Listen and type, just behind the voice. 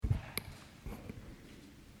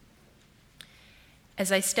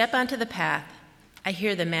As I step onto the path, I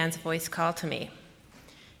hear the man's voice call to me.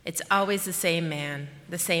 It's always the same man,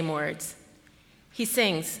 the same words. He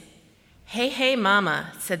sings, "Hey, hey,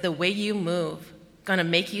 mama, said the way you move, gonna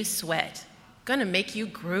make you sweat, gonna make you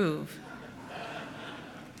groove."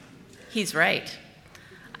 He's right.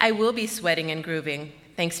 I will be sweating and grooving,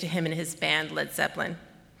 thanks to him and his band, Led Zeppelin.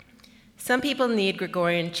 Some people need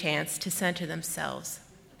Gregorian chants to center themselves.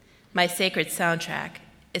 My sacred soundtrack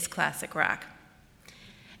is classic rock.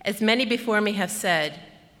 As many before me have said,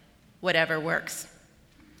 whatever works.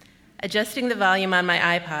 Adjusting the volume on my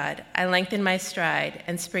iPod, I lengthen my stride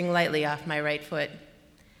and spring lightly off my right foot.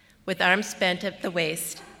 With arms bent at the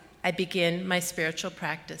waist, I begin my spiritual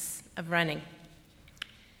practice of running.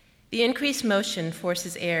 The increased motion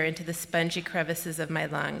forces air into the spongy crevices of my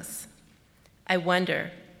lungs. I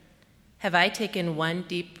wonder, have I taken one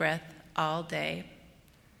deep breath all day?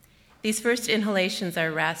 These first inhalations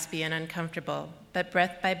are raspy and uncomfortable, but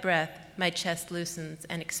breath by breath, my chest loosens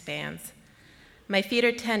and expands. My feet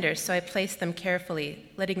are tender, so I place them carefully,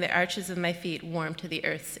 letting the arches of my feet warm to the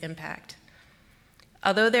earth's impact.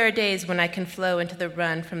 Although there are days when I can flow into the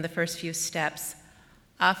run from the first few steps,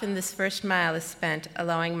 often this first mile is spent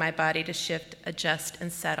allowing my body to shift, adjust,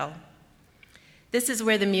 and settle. This is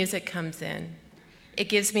where the music comes in. It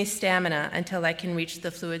gives me stamina until I can reach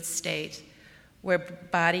the fluid state, where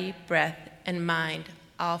body, breath, and mind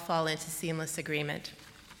all fall into seamless agreement.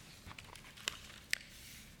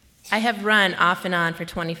 I have run off and on for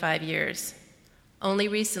 25 years. Only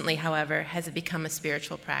recently, however, has it become a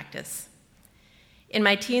spiritual practice. In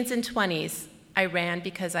my teens and 20s, I ran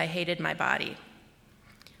because I hated my body.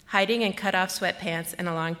 Hiding in cut-off sweatpants and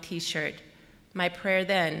a long t-shirt, my prayer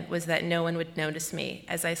then was that no one would notice me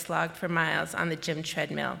as I slogged for miles on the gym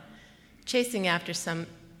treadmill, chasing after some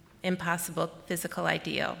impossible physical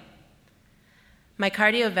ideal. My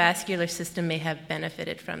cardiovascular system may have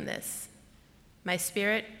benefited from this. My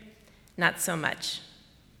spirit, not so much.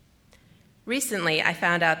 Recently, I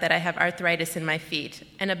found out that I have arthritis in my feet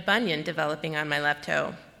and a bunion developing on my left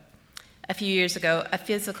toe. A few years ago, a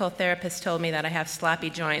physical therapist told me that I have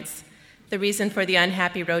sloppy joints, the reason for the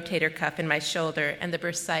unhappy rotator cuff in my shoulder and the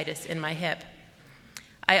bursitis in my hip.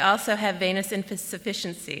 I also have venous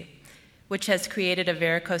insufficiency, which has created a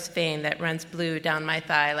varicose vein that runs blue down my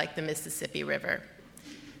thigh like the Mississippi River.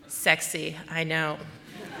 Sexy, I know.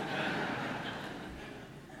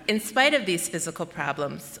 In spite of these physical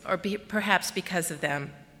problems, or perhaps because of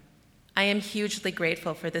them, I am hugely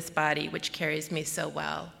grateful for this body which carries me so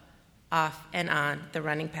well, off and on the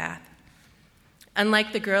running path.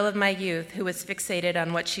 Unlike the girl of my youth who was fixated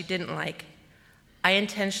on what she didn't like, I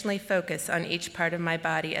intentionally focus on each part of my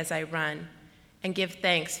body as I run and give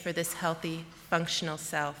thanks for this healthy, functional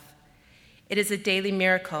self. It is a daily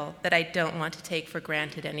miracle that I don't want to take for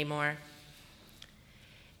granted anymore.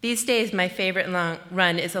 These days, my favorite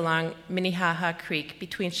run is along Minnehaha Creek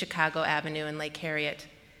between Chicago Avenue and Lake Harriet.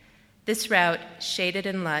 This route, shaded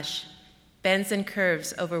and lush, bends and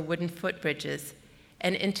curves over wooden footbridges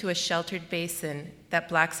and into a sheltered basin that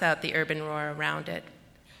blocks out the urban roar around it.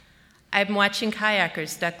 I'm watching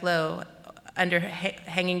kayakers duck low under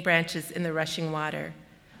hanging branches in the rushing water.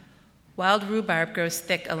 Wild rhubarb grows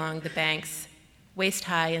thick along the banks, waist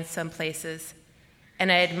high in some places,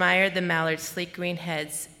 and I admire the mallard's sleek green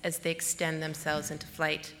heads as they extend themselves into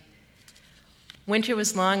flight. Winter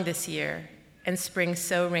was long this year, and spring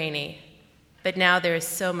so rainy, but now there is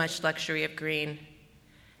so much luxury of green.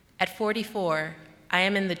 At 44, I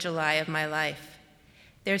am in the July of my life.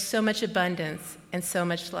 There's so much abundance and so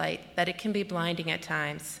much light that it can be blinding at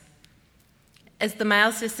times. As the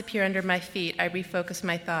miles disappear under my feet, I refocus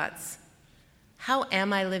my thoughts. How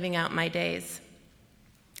am I living out my days?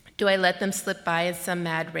 Do I let them slip by in some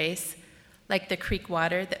mad race, like the creek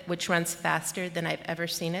water which runs faster than I've ever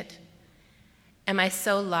seen it? Am I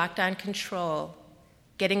so locked on control,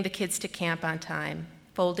 getting the kids to camp on time,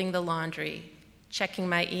 folding the laundry, checking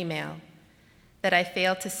my email, that I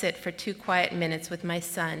fail to sit for 2 quiet minutes with my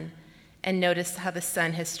son and notice how the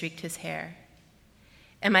sun has streaked his hair?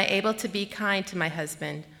 Am I able to be kind to my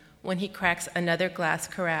husband when he cracks another glass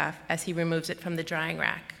carafe as he removes it from the drying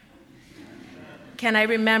rack? Can I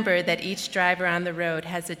remember that each driver on the road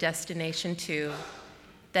has a destination too,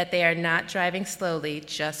 that they are not driving slowly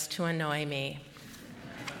just to annoy me?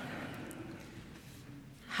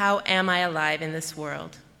 How am I alive in this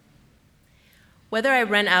world? Whether I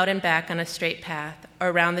run out and back on a straight path or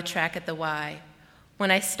around the track at the Y,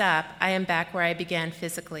 when I stop, I am back where I began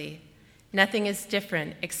physically. Nothing is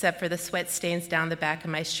different except for the sweat stains down the back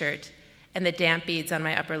of my shirt and the damp beads on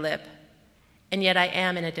my upper lip. And yet I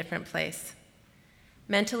am in a different place.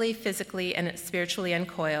 Mentally, physically, and spiritually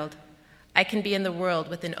uncoiled, I can be in the world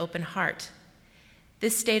with an open heart.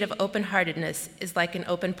 This state of open-heartedness is like an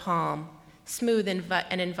open palm, smooth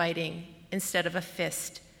and inviting, instead of a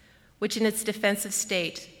fist, which in its defensive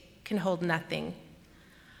state can hold nothing.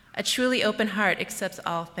 A truly open heart accepts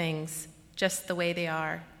all things, just the way they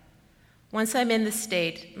are. Once I'm in this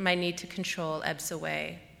state, my need to control ebbs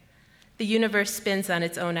away. The universe spins on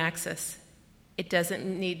its own axis. It doesn't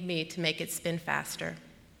need me to make it spin faster.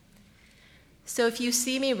 So if you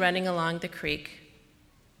see me running along the creek,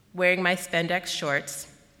 wearing my spandex shorts,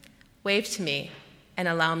 wave to me and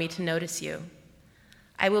allow me to notice you.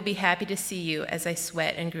 I will be happy to see you as I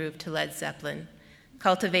sweat and groove to Led Zeppelin,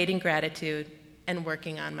 cultivating gratitude and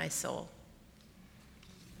working on my soul.